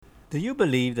Do you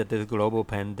believe that this global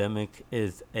pandemic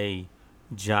is a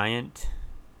giant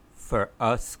for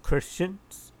us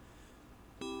Christians?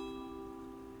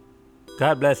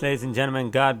 God bless, ladies and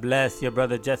gentlemen. God bless your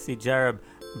brother Jesse Jareb,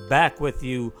 back with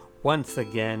you once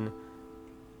again.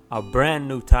 A brand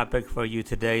new topic for you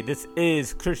today. This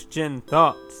is Christian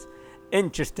Thoughts.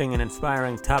 Interesting and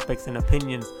inspiring topics and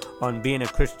opinions on being a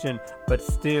Christian, but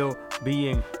still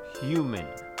being human.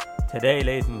 Today,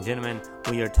 ladies and gentlemen,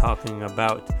 we are talking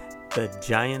about the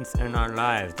giants in our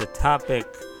lives. The topic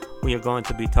we are going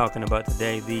to be talking about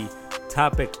today, the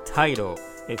topic title,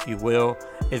 if you will,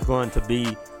 is going to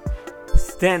be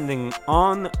Standing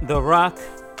on the Rock,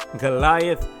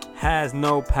 Goliath Has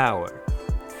No Power.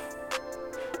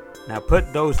 Now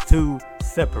put those two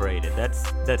separated.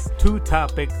 That's two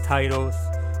topic titles,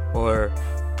 or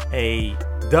a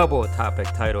double topic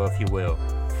title, if you will,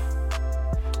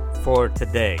 for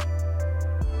today.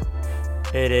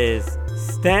 It is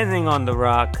Standing on the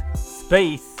Rock,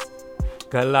 space,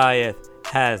 Goliath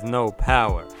Has No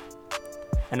Power.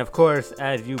 And of course,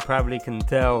 as you probably can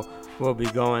tell, we'll be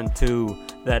going to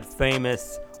that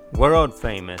famous, world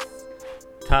famous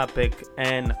topic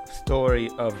and story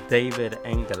of David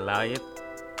and Goliath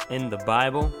in the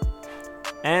Bible.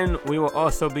 And we will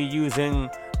also be using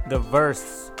the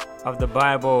verse of the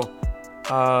Bible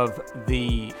of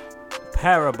the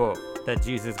parable that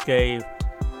Jesus gave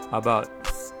about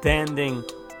standing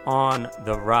on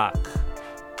the rock,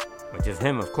 which is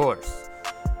him, of course.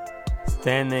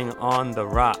 Standing on the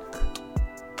rock,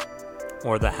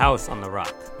 or the house on the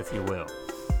rock, if you will.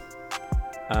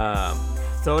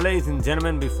 So, ladies and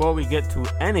gentlemen, before we get to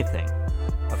anything,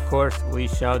 of course, we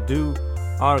shall do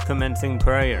our commencing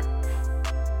prayer.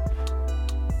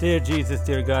 Dear Jesus,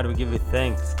 dear God, we give you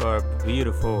thanks for a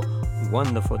beautiful,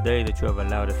 wonderful day that you have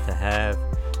allowed us to have.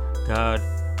 God,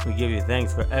 we give you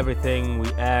thanks for everything.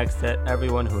 We ask that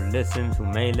everyone who listens, who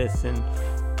may listen,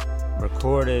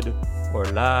 recorded or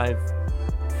live,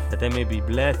 that they may be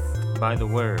blessed by the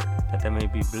word, that they may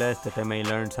be blessed, that they may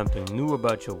learn something new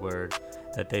about your word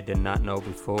that they did not know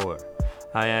before.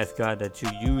 I ask, God, that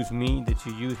you use me, that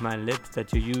you use my lips,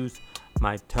 that you use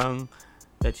my tongue,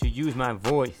 that you use my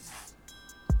voice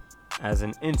as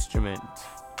an instrument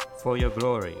for your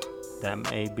glory, that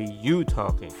may be you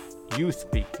talking, you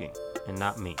speaking, and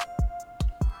not me.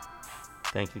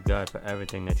 Thank you, God, for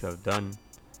everything that you have done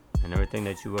and everything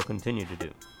that you will continue to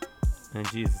do. In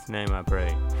Jesus' name I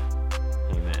pray.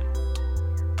 Amen.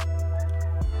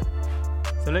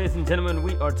 So, ladies and gentlemen,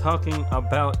 we are talking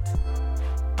about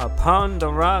upon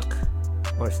the rock,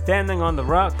 or standing on the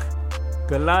rock,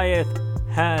 Goliath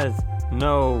has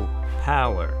no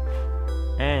power.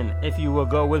 And if you will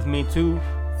go with me to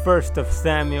 1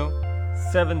 Samuel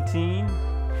 17,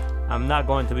 I'm not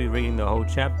going to be reading the whole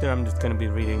chapter. I'm just going to be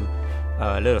reading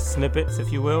little snippets,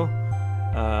 if you will.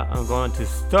 I'm going to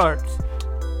start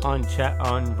on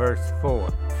verse 4.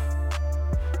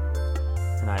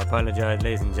 And I apologize,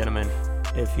 ladies and gentlemen,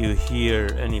 if you hear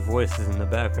any voices in the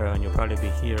background. You'll probably be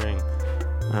hearing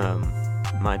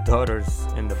my daughters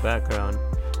in the background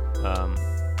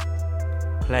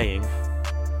playing.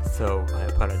 So I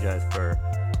apologize for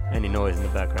any noise in the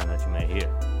background that you may hear.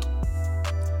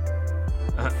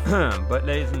 But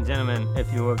ladies and gentlemen,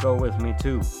 if you will go with me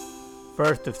to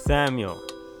 1 Samuel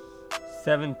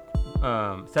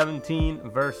 17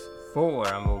 verse 4,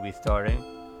 I will be starting.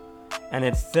 And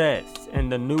it says in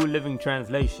the New Living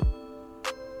Translation,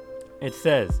 it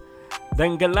says,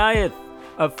 Then Goliath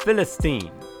of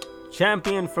Philistine,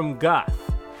 champion from Gath,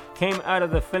 came out of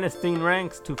the Philistine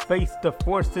ranks to face the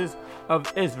forces of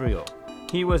Israel.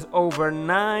 He was over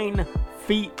 9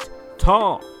 feet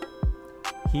tall.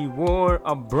 He wore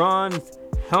a bronze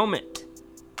helmet,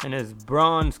 and his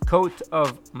bronze coat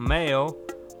of mail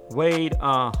weighed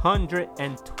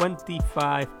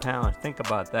 125 pounds. Think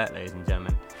about that, ladies and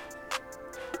gentlemen.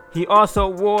 He also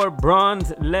wore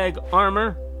bronze leg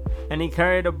armor, and he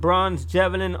carried a bronze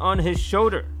javelin on his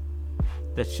shoulder.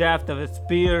 The shaft of his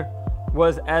spear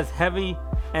was as heavy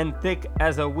and thick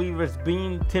as a weaver's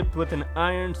beam, tipped with an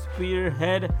iron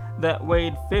spearhead that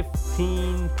weighed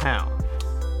 15 pounds.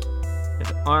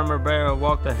 His armor bearer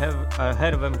walked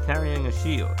ahead of him carrying a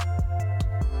shield.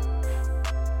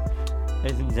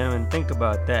 Ladies and gentlemen, think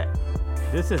about that.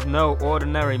 This is no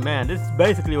ordinary man. This is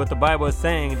basically what the Bible is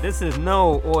saying. This is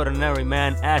no ordinary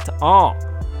man at all.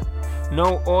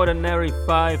 No ordinary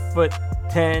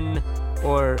 5'10"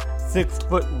 or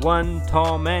 6'1"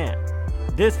 tall man.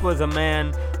 This was a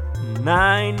man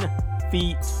 9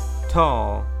 feet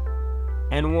tall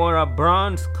and wore a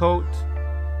bronze coat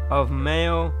of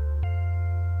mail,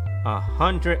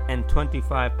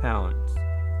 125 pounds.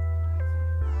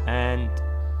 And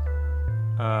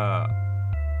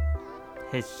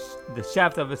The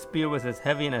shaft of his spear was as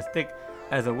heavy and as thick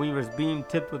as a weaver's beam,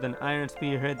 tipped with an iron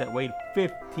spearhead that weighed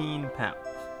 15 pounds.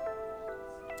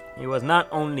 He was not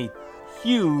only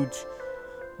huge,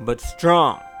 but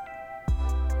strong.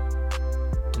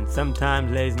 And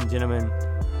sometimes, ladies and gentlemen,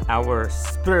 our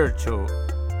spiritual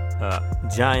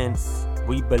giants,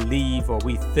 we believe or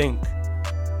we think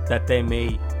that they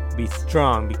may be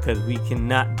strong because we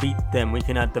cannot beat them, we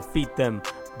cannot defeat them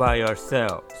by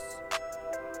ourselves.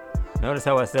 Notice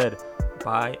how I said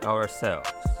by ourselves.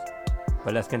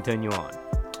 But let's continue on.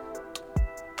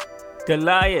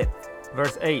 Goliath,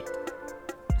 verse 8,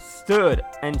 stood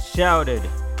and shouted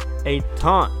a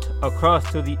taunt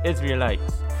across to the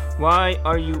Israelites. "Why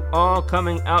are you all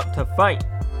coming out to fight?"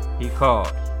 he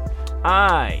called.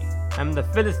 "I am the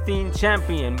Philistine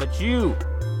champion, but you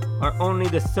are only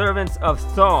the servants of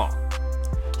Saul.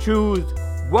 Choose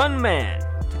one man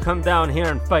to come down here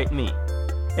and fight me.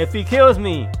 If he kills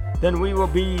me, then we will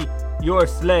be your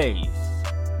slaves.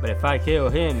 But if I kill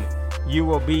him, you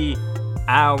will be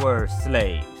our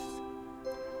slaves.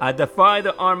 I defy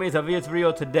the armies of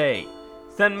Israel today.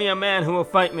 Send me a man who will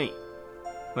fight me."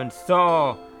 When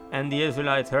Saul and the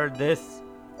Israelites heard this,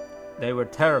 they were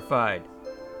terrified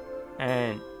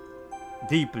and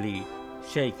deeply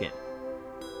shaken.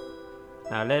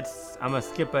 Now I'm going to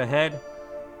skip ahead,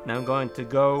 and I'm going to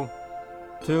go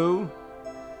to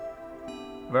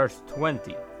verse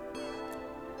 20.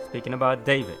 Speaking about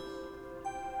David.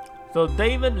 "So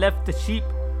David left the sheep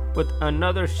with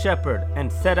another shepherd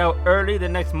and set out early the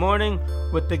next morning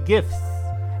with the gifts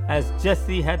as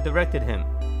Jesse had directed him.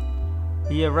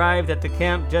 He arrived at the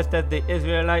camp just as the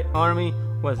Israelite army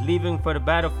was leaving for the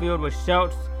battlefield with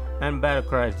shouts and battle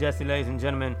cries." Jesse, ladies and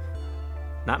gentlemen,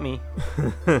 not me.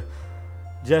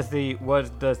 Jesse was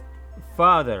the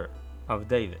father of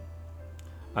David.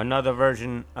 Another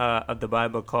version of the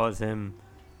Bible calls him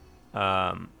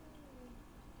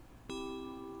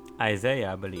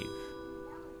Isaiah, I believe.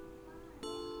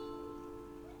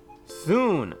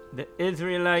 Soon the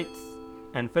Israelites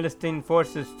and Philistine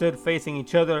forces stood facing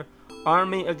each other,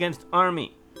 army against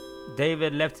army.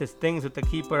 David left his things with the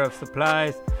keeper of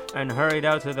supplies and hurried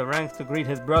out to the ranks to greet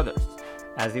his brothers.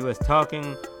 As he was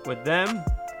talking with them,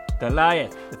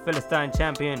 Goliath, the Philistine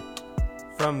champion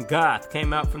from Gath,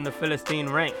 came out from the Philistine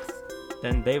ranks.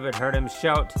 Then David heard him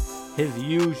shout his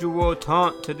usual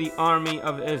taunt to the army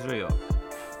of Israel.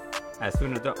 As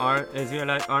soon as the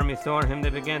Israelite army saw him,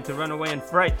 they began to run away in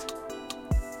fright.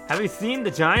 "Have you seen the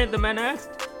giant?" the men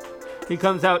asked. "He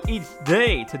comes out each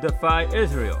day to defy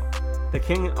Israel. The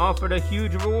king offered a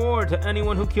huge reward to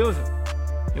anyone who kills him.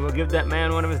 He will give that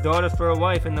man one of his daughters for a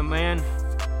wife, and the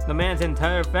man's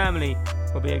entire family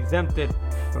will be exempted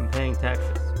from paying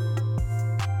taxes."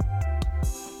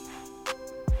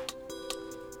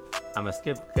 I'm going to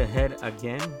skip ahead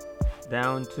again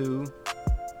down to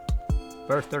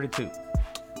verse 32.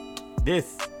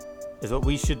 This is what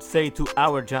we should say to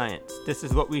our giants. This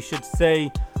is what we should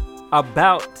say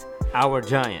about our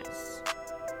giants.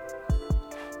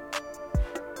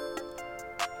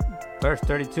 Verse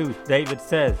 32, David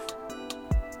says,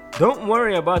 "Don't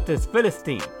worry about this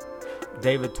Philistine,"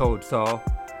 David told Saul.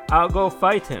 "I'll go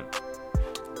fight him."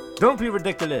 "Don't be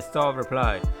ridiculous," Saul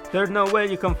replied. "There's no way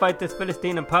you can fight this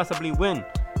Philistine and possibly win.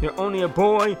 You're only a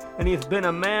boy, and he's been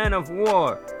a man of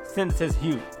war since his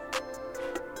youth."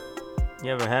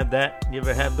 You ever have that? You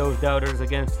ever have those doubters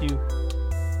against you?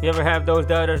 You ever have those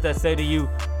doubters that say to you,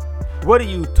 "What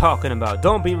are you talking about?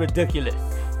 Don't be ridiculous.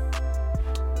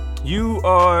 You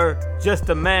are just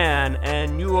a man,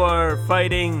 and you are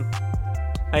fighting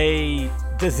a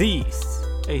disease.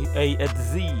 A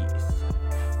disease."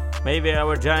 Maybe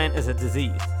our giant is a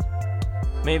disease.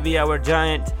 Maybe our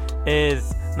giant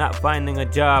is not finding a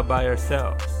job by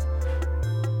ourselves.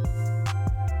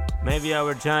 Maybe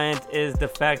our giant is the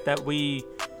fact that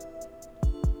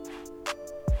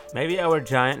maybe our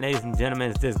giant, ladies and gentlemen,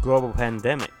 is this global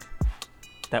pandemic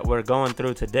that we're going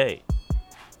through today.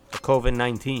 The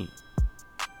COVID-19.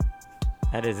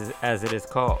 That is as it is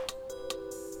called.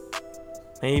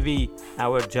 Maybe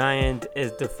our giant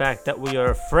is the fact that we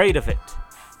are afraid of it.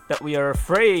 That we are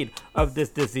afraid of this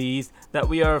disease. That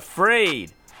we are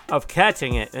afraid of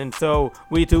catching it, and so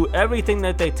we do everything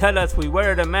that they tell us. We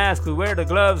wear the mask, we wear the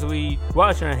gloves, we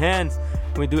wash our hands,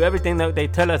 we do everything that they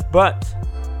tell us, but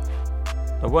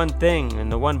the one thing and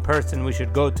the one person we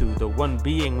should go to, the one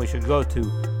being we should go to,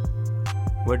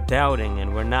 we're doubting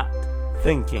and we're not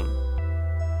thinking.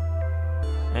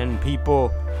 And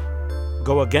people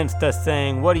go against us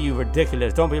saying, "What are you,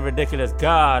 ridiculous? Don't be ridiculous.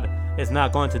 God is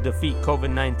not going to defeat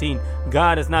COVID-19.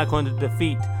 God is not going to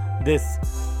defeat this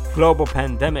global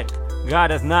pandemic.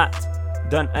 God is not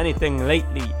done anything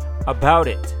lately about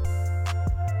it.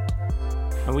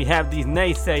 And we have these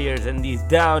naysayers and these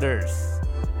doubters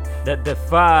that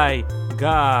defy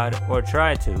God or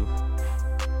try to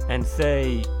and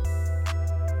say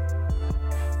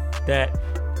that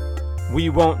we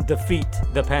won't defeat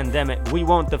the pandemic. We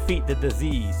won't defeat the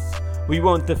disease. We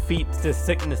won't defeat the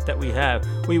sickness that we have.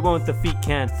 We won't defeat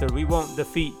cancer. We won't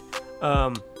defeat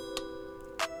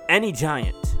any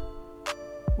giant.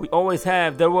 We always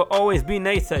have. There will always be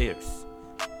naysayers.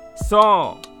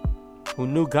 Saul, who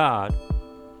knew God,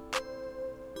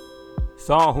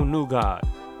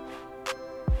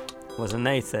 was a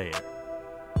naysayer.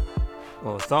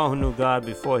 Well, Saul, who knew God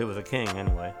before he was a king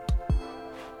anyway,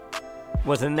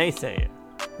 was a naysayer.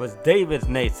 Was David's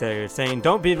naysayer, saying,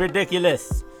 don't be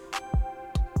ridiculous.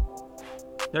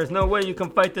 There's no way you can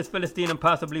fight this Philistine and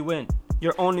possibly win.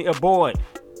 You're only a boy.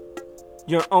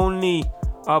 You're only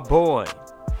a boy.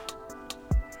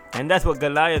 And that's what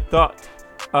Goliath thought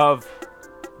of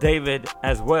David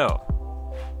as well.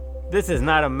 This is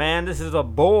not a man, this is a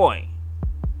boy.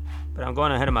 But I'm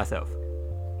going ahead of myself.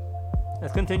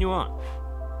 Let's continue on.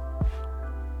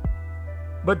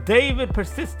 But David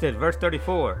persisted, verse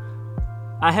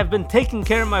 34. I have been taking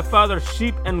care of my father's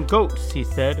sheep and goats, he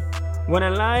said. When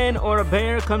a lion or a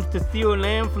bear comes to steal a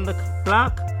lamb from the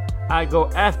flock, I go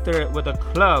after it with a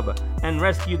club and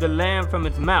rescue the lamb from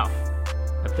its mouth.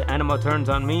 If the animal turns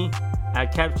on me, I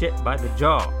catch it by the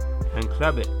jaw and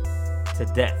club it to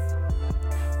death.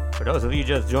 For those of you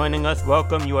just joining us,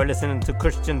 welcome. You are listening to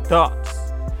Christian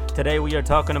Thoughts. Today we are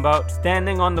talking about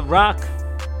standing on the rock.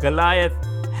 Goliath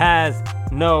has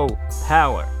no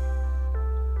power.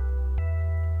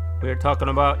 We are talking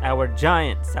about our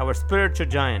giants, our spiritual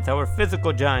giants, our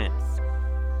physical giants,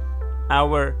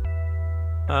 our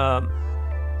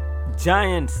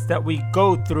giants that we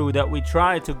go through, that we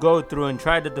try to go through and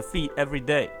try to defeat every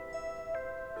day.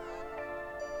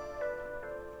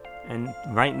 And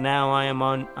right now I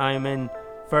am in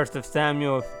 1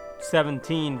 Samuel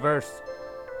 17 verse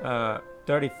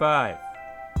 35.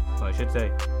 Well, I should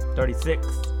say 36.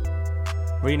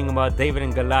 Reading about David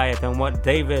and Goliath and what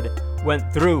David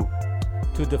went through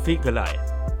to defeat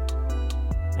Goliath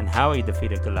and how he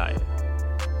defeated Goliath.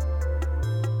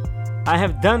 I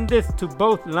have done this to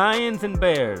both lions and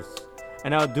bears,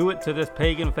 and I'll do it to this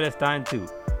pagan Philistine too,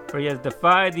 for he has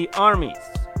defied the armies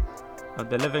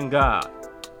of the living God,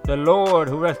 the Lord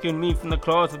who rescued me from the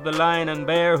claws of the lion and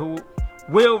bear, who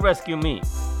will rescue me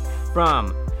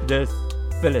from this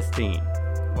Philistine,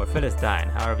 or Philistine,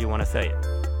 however you want to say it.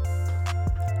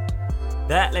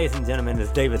 That, ladies and gentlemen,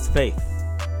 is David's faith.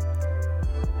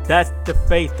 That's the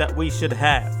faith that we should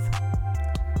have.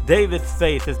 David's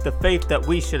faith is the faith that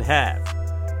we should have.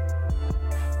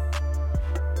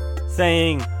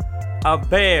 Saying, a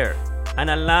bear and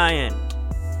a lion,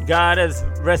 God has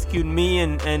rescued me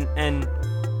and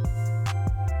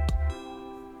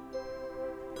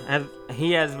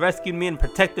He has rescued me and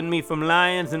protected me from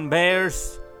lions and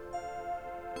bears.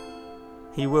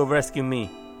 He will rescue me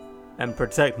and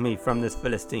protect me from this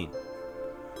Philistine.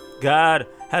 God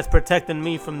has protected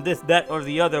me from this, that, or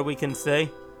the other, we can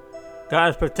say. God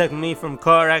has protected me from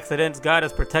car accidents. God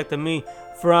has protected me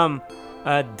from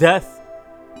death.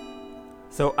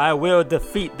 So I will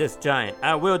defeat this giant.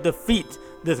 I will defeat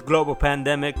this global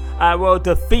pandemic. I will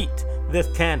defeat this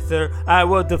cancer. I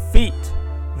will defeat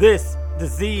this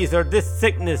disease or this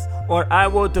sickness, or I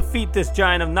will defeat this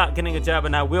giant of not getting a job,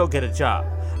 and I will get a job.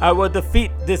 I will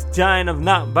defeat this giant of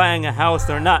not buying a house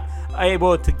or not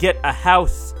able to get a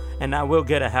house, and I will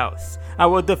get a house. I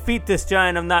will defeat this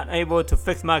giant of not able to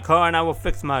fix my car, and I will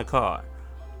fix my car.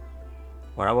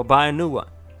 Or I will buy a new one.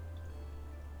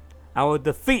 I will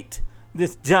defeat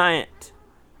this giant.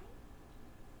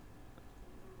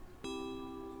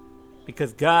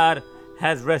 Because God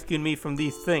has rescued me from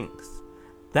these things.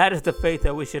 That is the faith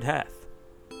that we should have.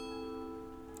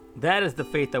 That is the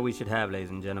faith that we should have,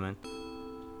 ladies and gentlemen.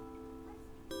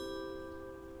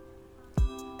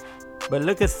 But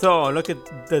look at Saul, look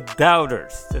at the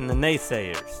doubters and the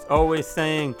naysayers, always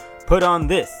saying, put on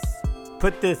this,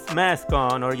 put this mask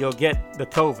on or you'll get the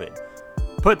COVID.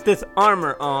 Put this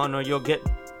armor on or you'll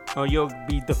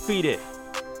be defeated.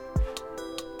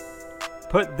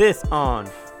 Put this on,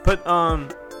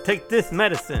 take this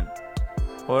medicine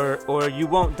or you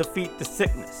won't defeat the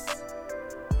sickness.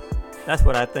 That's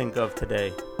what I think of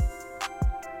today.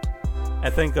 I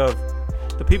think of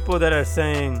the people that are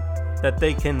saying that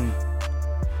they can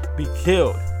be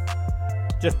killed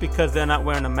just because they're not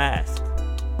wearing a mask,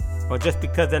 or just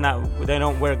because they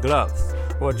don't wear gloves,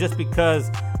 or just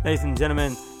because, ladies and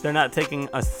gentlemen, they're not taking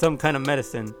some kind of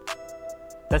medicine.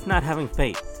 That's not having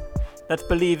faith. That's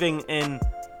believing in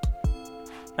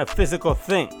a physical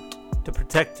thing to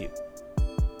protect you.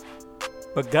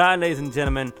 But God, ladies and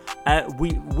gentlemen,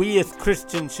 we as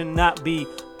Christians should not be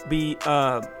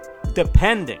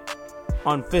dependent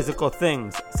on physical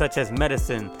things such as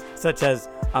medicine, such as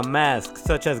a mask,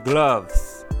 such as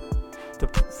gloves,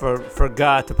 for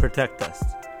God to protect us.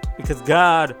 Because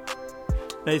God,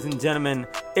 ladies and gentlemen,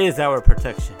 is our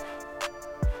protection.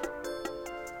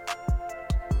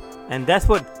 And that's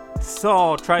what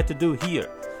Saul tried to do here.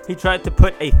 He tried to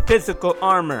put a physical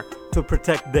armor to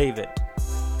protect David.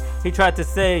 He tried to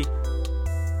say,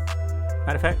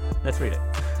 matter of fact, let's read it.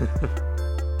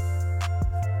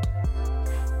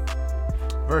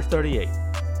 Verse 38.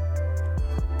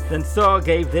 Then Saul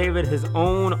gave David his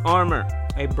own armor,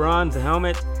 a bronze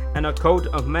helmet and a coat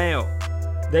of mail.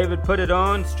 David put it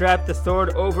on, strapped the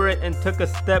sword over it, and took a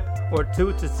step or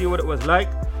two to see what it was like,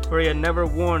 for he had never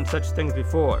worn such things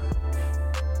before.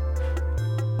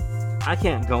 I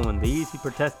can't go in these, he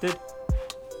protested.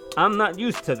 I'm not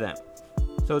used to them.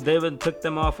 So David took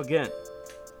them off again.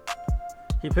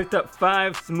 He picked up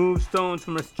 5 smooth stones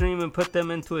from a stream and put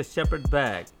them into a shepherd's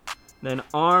bag. Then,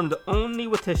 armed only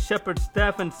with his shepherd's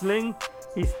staff and sling,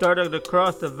 he started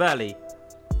across the valley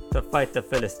to fight the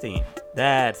Philistine.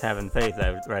 That's having faith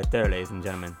right there, ladies and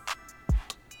gentlemen.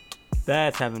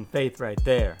 That's having faith right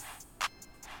there.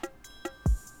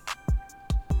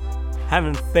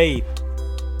 Having faith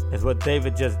is what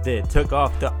David just did. Took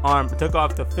off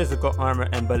the physical armor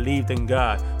and believed in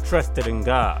God, trusted in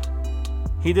God.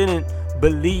 He didn't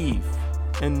believe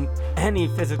in any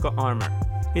physical armor.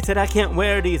 He said, I can't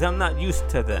wear these, I'm not used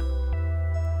to them.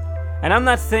 And I'm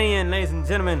not saying, ladies and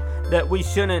gentlemen, that we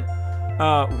shouldn't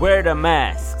wear the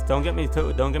mask. Don't get me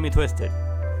twisted.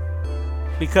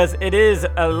 Because it is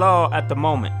a law at the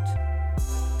moment.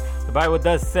 The Bible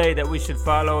does say that we should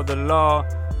follow the law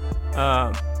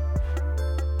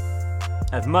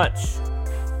as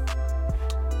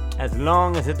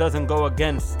long as it doesn't go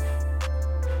against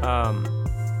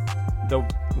the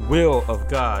will of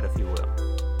God, if you will.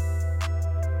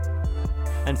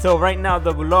 And so right now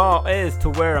the law is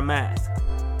to wear a mask.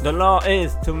 The law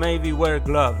is to maybe wear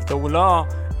gloves. The law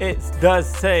does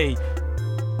say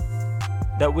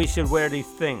that we should wear these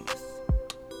things.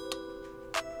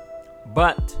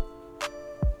 But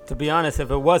to be honest, if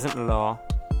it wasn't law,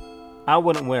 I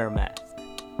wouldn't wear a mask.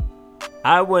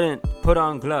 I wouldn't put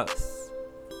on gloves.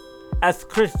 As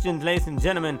Christians, ladies and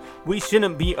gentlemen, we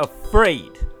shouldn't be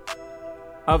afraid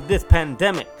of this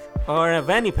pandemic or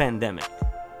of any pandemic.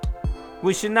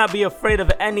 We should not be afraid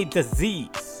of any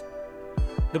disease.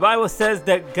 The Bible says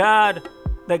that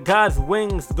God's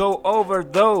wings go over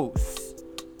those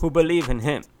who believe in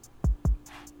Him.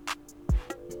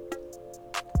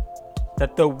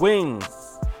 That the wings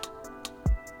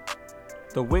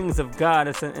of God,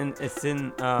 it's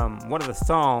in one of the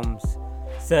Psalms,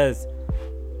 says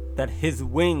that His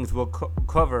wings will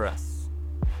cover us.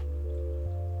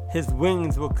 His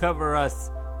wings will cover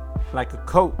us like a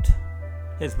coat.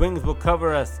 His wings will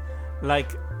cover us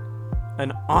like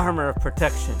an armor of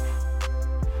protection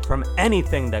from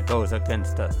anything that goes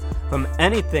against us, from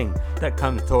anything that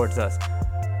comes towards us.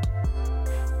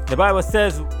 The Bible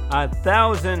says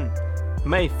 1,000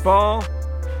 may fall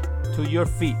to your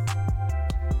feet,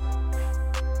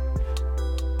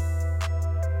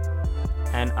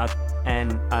 and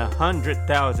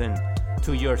 100,000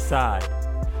 to your side.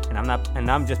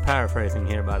 And I'm just paraphrasing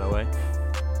here, by the way.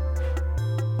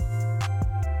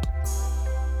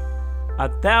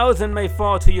 1,000 may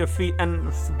fall to your feet,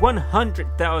 and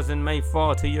 100,000 may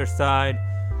fall to your side.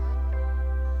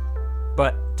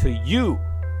 But to you,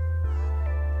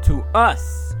 to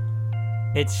us,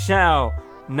 it shall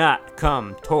not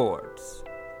come towards.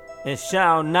 It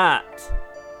shall not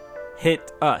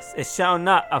hit us. It shall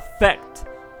not affect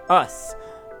us.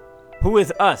 Who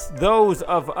is us? Those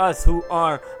of us who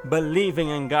are believing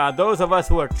in God. Those of us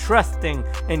who are trusting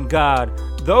in God.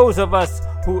 Those of us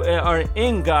who are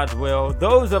in God's will.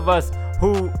 Those of us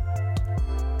who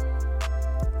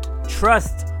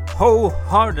trust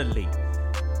wholeheartedly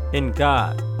in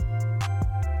God.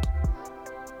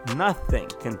 Nothing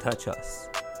can touch us.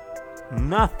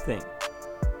 Nothing.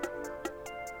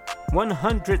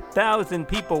 100,000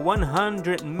 people,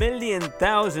 100 million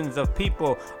thousands of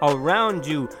people around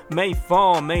you may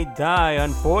fall, may die,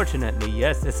 unfortunately.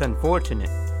 Yes, it's unfortunate.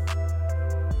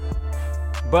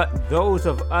 But those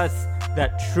of us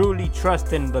that truly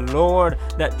trust in the Lord,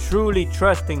 that truly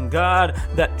trust in God,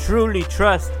 that truly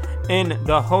trust in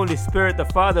the Holy Spirit, the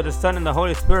Father, the Son, and the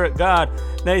Holy Spirit, God,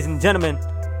 ladies and gentlemen,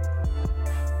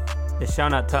 it shall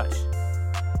not touch.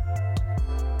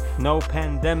 No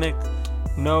pandemic,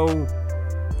 no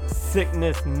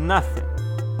sickness, nothing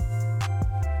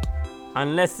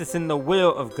unless it's in the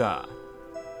will of God.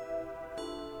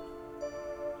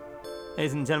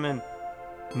 Ladies and gentlemen,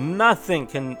 nothing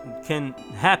can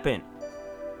happen.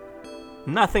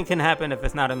 Nothing can happen if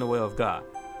it's not in the will of God.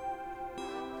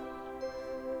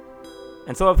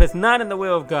 And so if it's not in the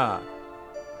will of God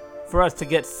for us to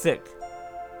get sick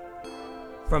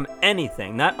from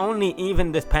anything, not only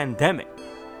even this pandemic,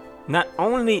 not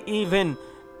only even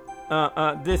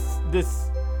this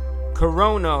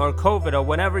corona or COVID or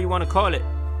whatever you want to call it,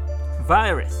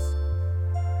 virus,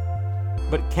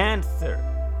 but cancer,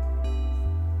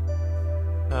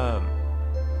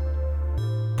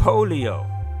 polio,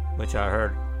 which I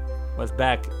heard was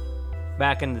back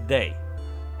in the day.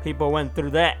 People went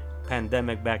through that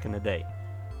pandemic back in the day.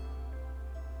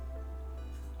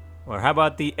 Or how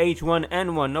about the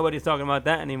H1N1? Nobody's talking about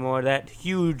that anymore. That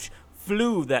huge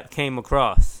flu that came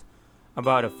across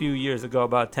about a few years ago,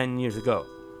 about 10 years ago.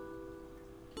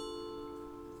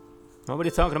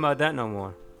 Nobody's talking about that no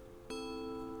more.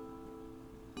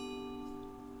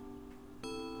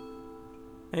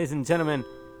 Ladies and gentlemen,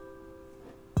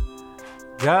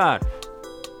 God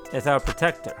is our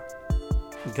protector.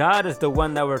 God is the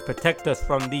one that will protect us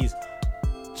from these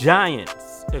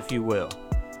giants, if you will.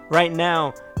 Right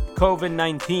now,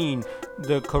 COVID-19,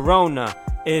 the corona,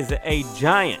 is a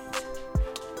giant.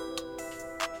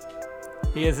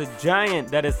 He is a giant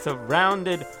that has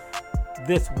surrounded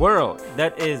this world,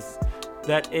 that is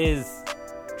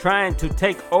trying to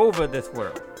take over this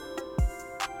world.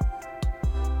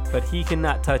 But he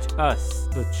cannot touch us,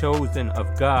 the chosen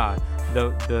of God,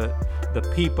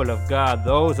 the people of God,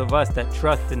 those of us that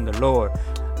trust in the Lord.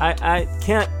 I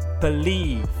can't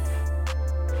believe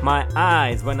my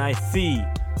eyes when I see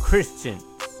Christians,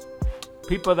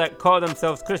 people that call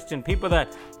themselves Christian, people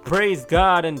that praise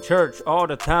God in church all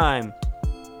the time,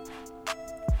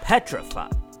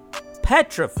 petrified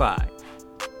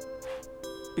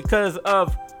because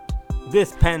of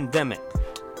this pandemic.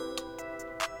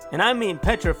 And I mean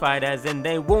petrified as in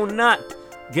they will not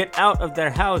get out of their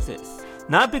houses.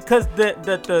 Not because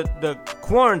the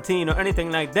quarantine or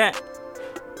anything like that.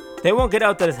 They won't get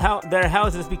out their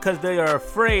houses because they are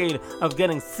afraid of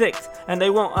getting sick. And they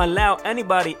won't allow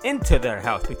anybody into their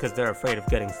house because they're afraid of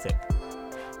getting sick.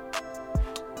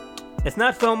 It's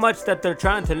not so much that they're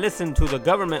trying to listen to the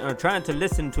government or trying to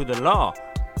listen to the law.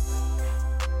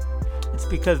 It's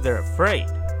because they're afraid.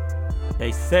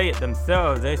 They say it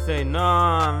themselves. They say, no,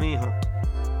 mijo.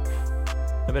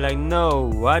 They'll be like,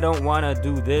 no, I don't want to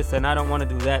do this and I don't want to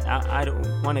do that. I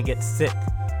don't want to get sick.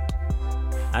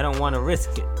 I don't want to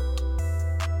risk it.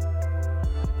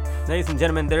 Ladies and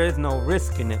gentlemen, there is no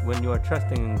risk in it when you are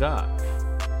trusting in God.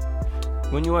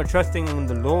 When you are trusting in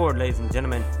the Lord, ladies and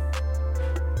gentlemen,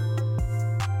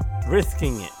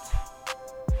 risking it,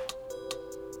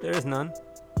 there is none.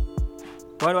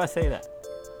 Why do I say that?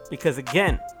 Because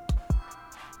again,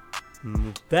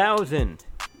 1,000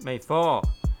 may fall,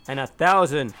 and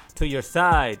 1,000 to your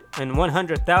side, and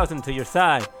 100,000 to your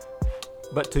side,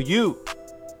 but to you,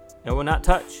 it will not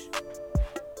touch.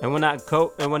 It will not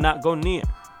go near.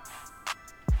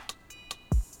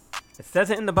 It says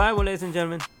it in the Bible, ladies and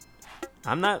gentlemen.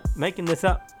 I'm not making this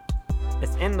up.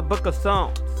 It's in the book of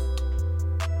Psalms.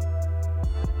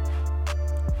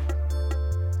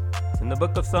 It's in the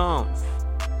book of Psalms.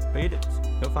 Read it.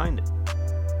 You'll find it.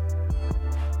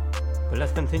 But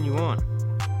let's continue on.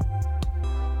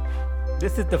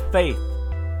 This is the faith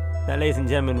that, ladies and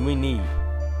gentlemen, we need.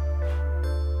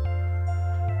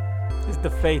 This is the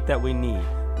faith that we need.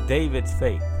 David's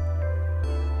faith.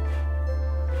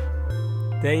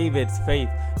 David's faith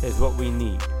is what we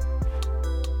need.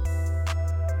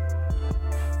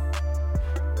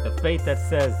 The faith that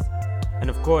says, and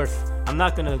of course, I'm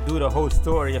not going to do the whole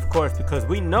story, of course, because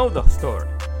we know the story.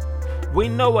 We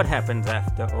know what happens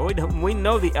after. We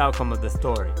know the outcome of the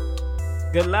story.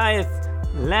 Goliath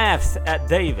laughs at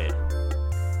David,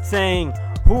 saying,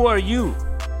 "Who are you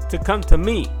to come to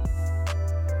me?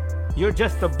 You're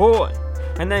just a boy."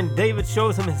 And then David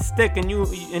shows him his stick, and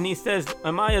he says,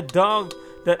 "Am I a dog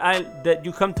that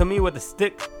you come to me with a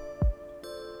stick?"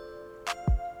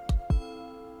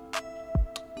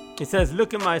 He says,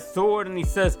 "Look at my sword," and he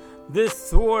says, "This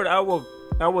sword I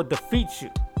will defeat you."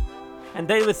 And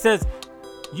David says,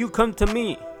 "You come to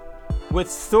me with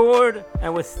sword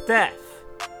and with staff,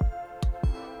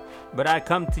 but I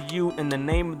come to you in the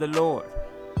name of the Lord.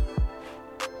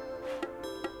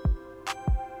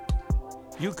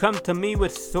 You come to me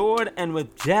with sword and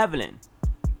with javelin,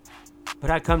 but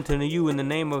I come to you in the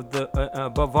name of the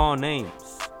above all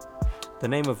names, the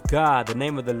name of God, the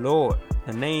name of the Lord,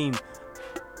 the name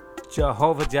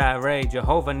Jehovah Jireh,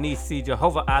 Jehovah Nisi,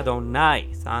 Jehovah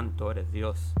Adonai, Santo eres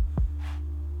Dios."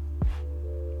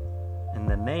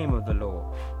 the name of the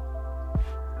Lord.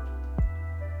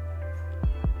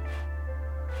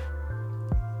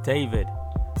 David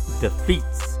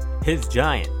defeats his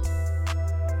giant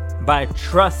by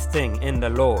trusting in the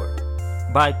Lord,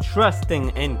 by trusting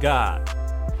in God.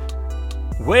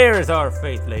 Where is our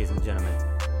faith, ladies and gentlemen?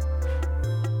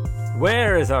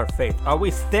 Where is our faith? Are we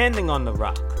standing on the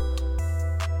rock?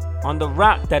 On the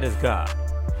rock that is God.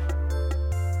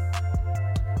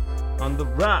 On the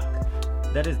rock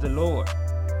that is the Lord.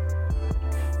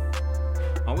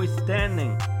 Are we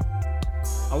standing?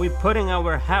 Are we putting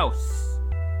our house?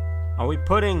 Are we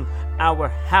putting our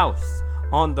house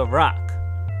on the rock?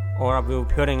 Or are we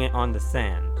putting it on the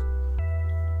sand?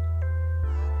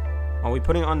 Are we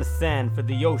putting it on the sand for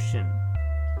the ocean?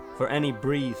 For any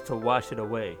breeze to wash it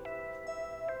away?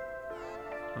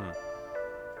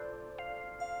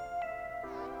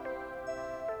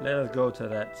 Let us go to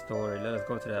that story. Let us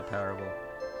go to that parable.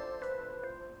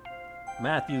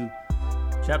 Matthew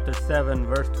chapter 7,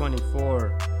 verse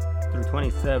 24 through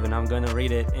 27. I'm going to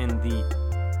read it in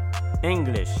the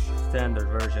English Standard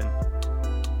Version.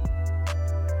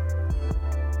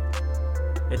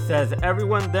 It says,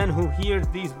 "Everyone then who hears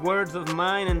these words of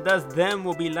mine and does them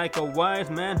will be like a wise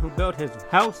man who built his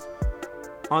house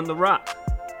on the rock.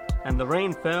 And the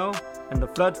rain fell, and the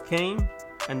floods came,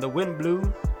 and the wind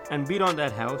blew and beat on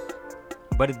that house,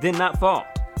 but it did not fall,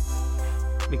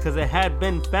 because it had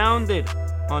been founded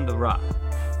on the rock."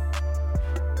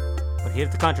 But here's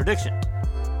the contradiction.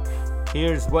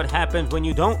 Here's what happens when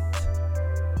you don't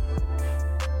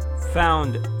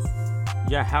found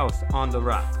your house on the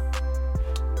rock.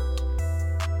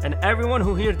 "And everyone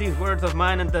who hears these words of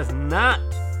mine and does not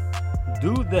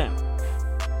do them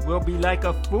will be like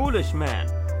a foolish man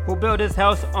who built his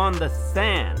house on the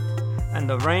sand. And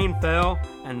the rain fell,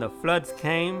 and the floods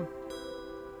came,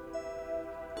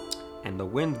 and the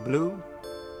winds blew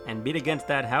and beat against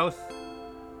that house,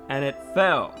 and it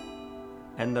fell.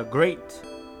 And great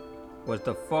was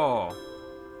the fall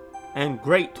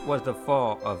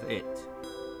of it."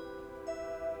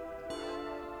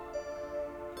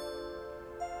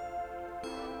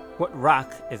 What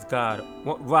rock is God?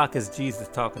 What rock is Jesus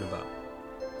talking about?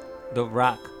 The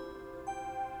rock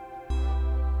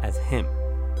as Him.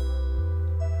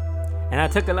 And I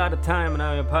took a lot of time, and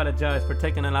I apologize for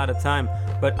taking a lot of time,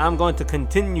 but I'm going to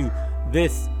continue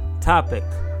this topic,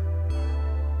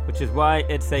 which is why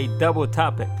it's a double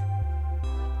topic.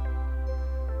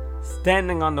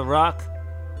 Standing on the rock,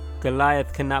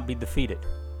 Goliath cannot be defeated.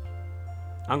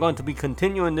 I'm going to be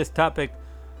continuing this topic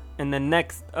in the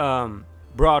next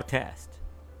broadcast.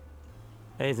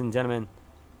 Ladies and gentlemen,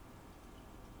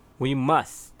 we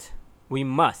must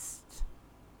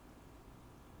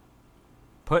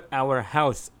put our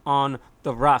house on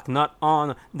the rock, not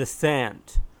on the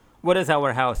sand. What is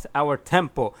our house? Our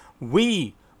temple.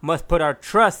 We must put our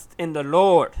trust in the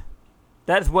Lord.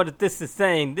 That's what this is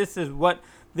saying. This is what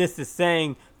this is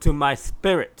saying to my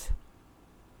spirit.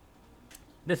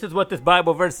 This is what this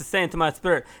Bible verse is saying to my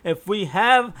spirit. If we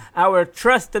have our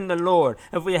trust in the Lord,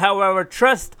 if we have our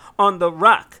trust on the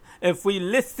rock, if we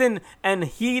listen and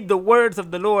heed the words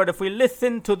of the Lord, if we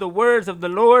listen to the words of the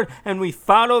Lord and we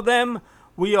follow them,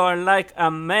 we are like a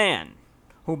man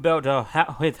who built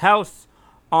his house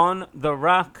on the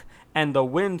rock, and the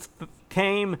winds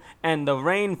came, and the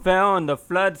rain fell, and the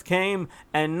floods came,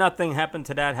 and nothing happened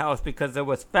to that house because it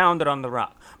was founded on the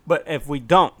rock. But if we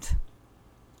don't,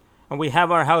 and we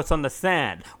have our house on the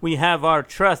sand, we have our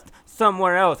trust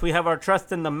somewhere else, we have our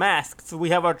trust in the masks, we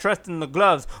have our trust in the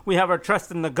gloves, we have our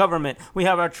trust in the government, we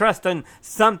have our trust in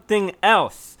something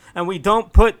else, and we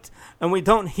don't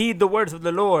heed the words of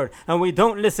the Lord, and we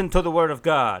don't listen to the word of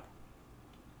God,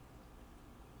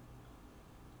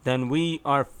 then we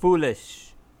are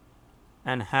foolish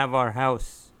and have our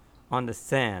house on the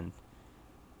sand,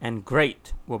 and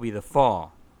great will be the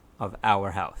fall of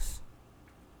our house.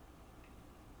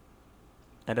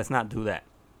 Let us not do that.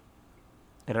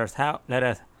 Let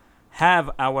us have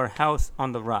our house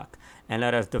on the rock, and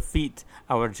let us defeat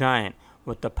our giant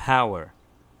with the power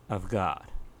of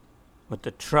God, with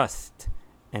the trust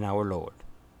in our Lord.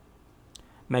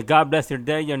 May God bless your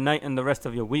day, your night, and the rest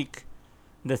of your week.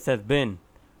 This has been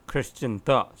Christian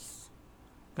Thoughts.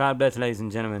 God bless, ladies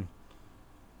and gentlemen,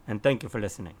 and thank you for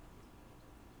listening.